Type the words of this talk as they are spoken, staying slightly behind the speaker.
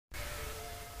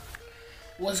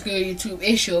What's good, YouTube?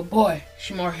 It's your boy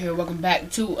Shamar here. Welcome back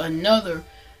to another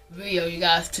video, you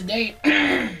guys. Today,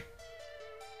 as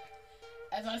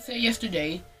I said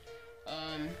yesterday,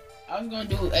 I was gonna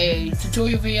do a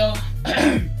tutorial video.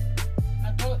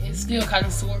 My throat is still kind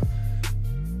of sore,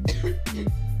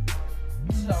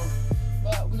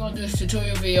 but we're gonna do this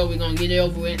tutorial video. We're gonna get it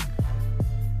over with.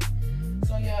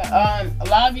 So yeah, a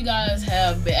lot of you guys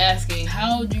have been asking,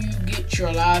 how do you get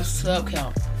your live sub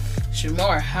count?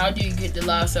 Shamar, how do you get the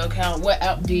live sub count? What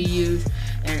app do you use?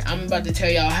 And I'm about to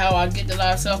tell y'all how I get the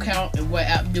live sub count and what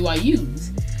app do I use.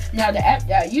 Now, the app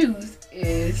that I use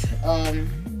is I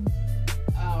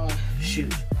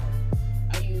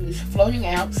use floating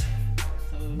apps.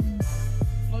 So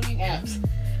floating apps,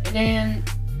 and then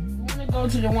you want to go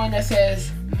to the one that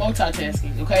says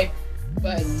multitasking, okay?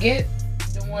 But get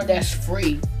the one that's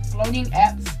free. Floating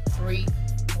apps, free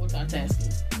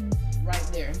multitasking, right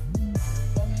there.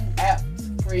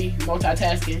 Apps, free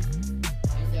multitasking,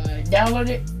 and download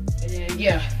it, and then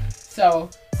yeah. So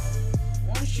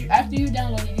after you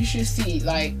download it, you should see,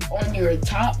 like, on your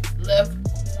top left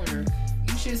corner,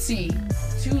 you should see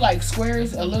two like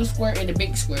squares, a little square and a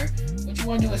big square. What you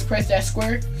want to do is press that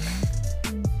square.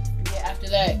 Yeah, after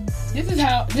that, this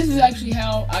is actually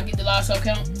how I get the live sub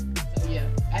count. So yeah,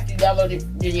 after you download it,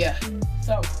 then yeah.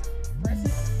 So press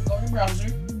it, go to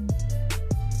browser.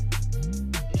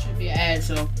 It should be an ad,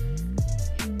 so.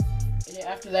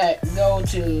 After that, go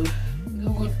to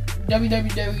Google,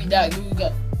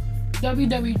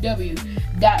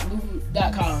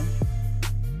 www.google.com.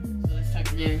 So let's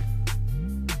type it in.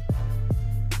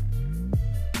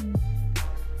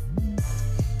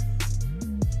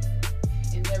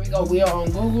 And there we go. We are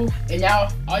on Google, and now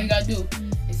all you gotta do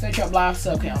is search up live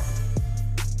sub count.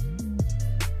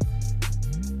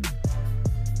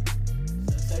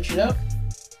 So search it up,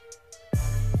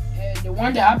 and the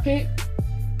one that I picked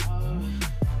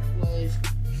was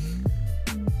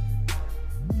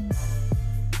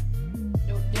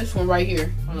this one right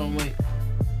here. Hold on, wait.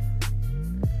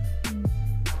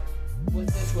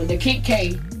 What's this one? The Kick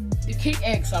K. The Kick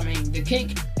X, I mean. The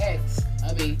Kick X,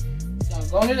 I mean. So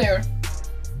go to there.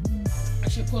 I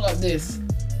should pull up this.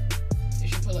 It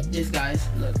should pull up this, guys.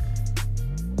 Look.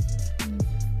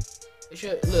 It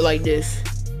should look like this.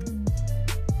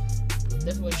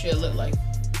 That's what it should look like.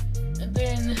 And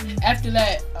then after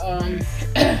that, all you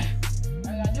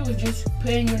gotta do is just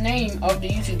put in your name of the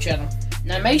YouTube channel.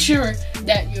 Now make sure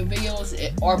that your videos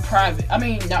are private. I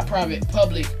mean, not private,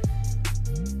 public.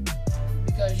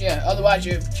 Because yeah, otherwise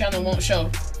your channel won't show.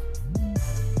 So.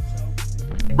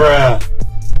 Bruh.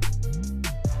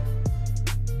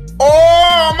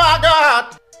 Oh my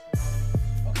God.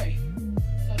 Okay.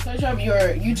 So search up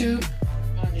your YouTube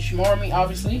on the Shamar Me,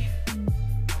 obviously.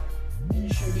 And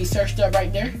it should be searched up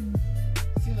right there.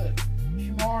 See, look.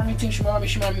 Shamar Me 2, Shamar Me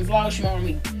Vlog,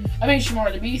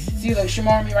 Shamar the Beast. See, look,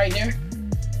 Shamar Me right there.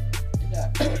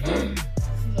 And, see,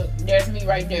 look, there's me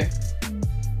right there.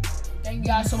 Thank you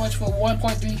guys so much for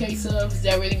 1.3k subs.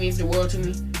 That really means the world to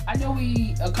me. I know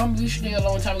we accomplished it a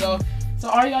long time ago. So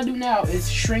all you gotta do now is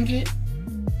shrink it.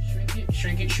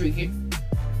 Shrink it.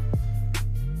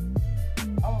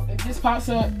 Oh, if this pops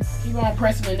up, keep on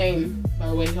pressing the name, by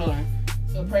the way. Hold on.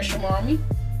 So press Shamar Me.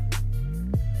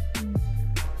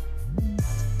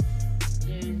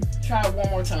 Try it one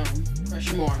more time. Press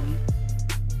Shamar Me.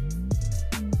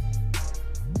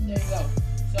 There you go.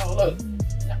 So look,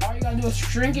 now all you gotta do is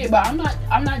shrink it, but I'm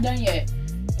not done yet.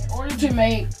 In order to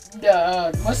make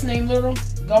the what's the name little,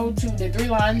 go to the 3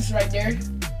 lines right there. Go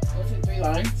to the 3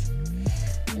 lines,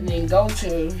 and then go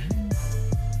to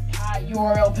hide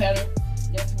URL panel.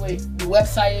 That's what the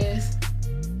website is,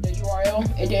 the URL,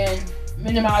 and then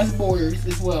minimize borders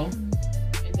as well.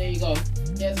 And there you go.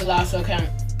 There's the live sub count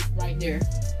right there.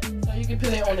 So you can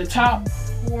put it on the top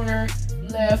corner,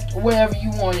 left, wherever you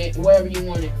want it,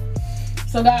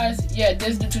 So guys, yeah, this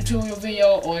is the tutorial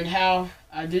video on how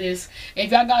I do this.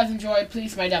 If y'all guys enjoyed,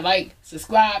 please smash that like,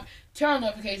 subscribe, turn on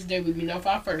notifications, there will be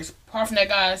notified first. Apart from that,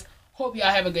 guys, hope y'all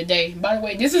have a good day. By the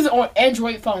way, this is on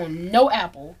Android phone, no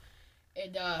Apple.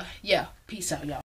 And yeah, peace out, y'all.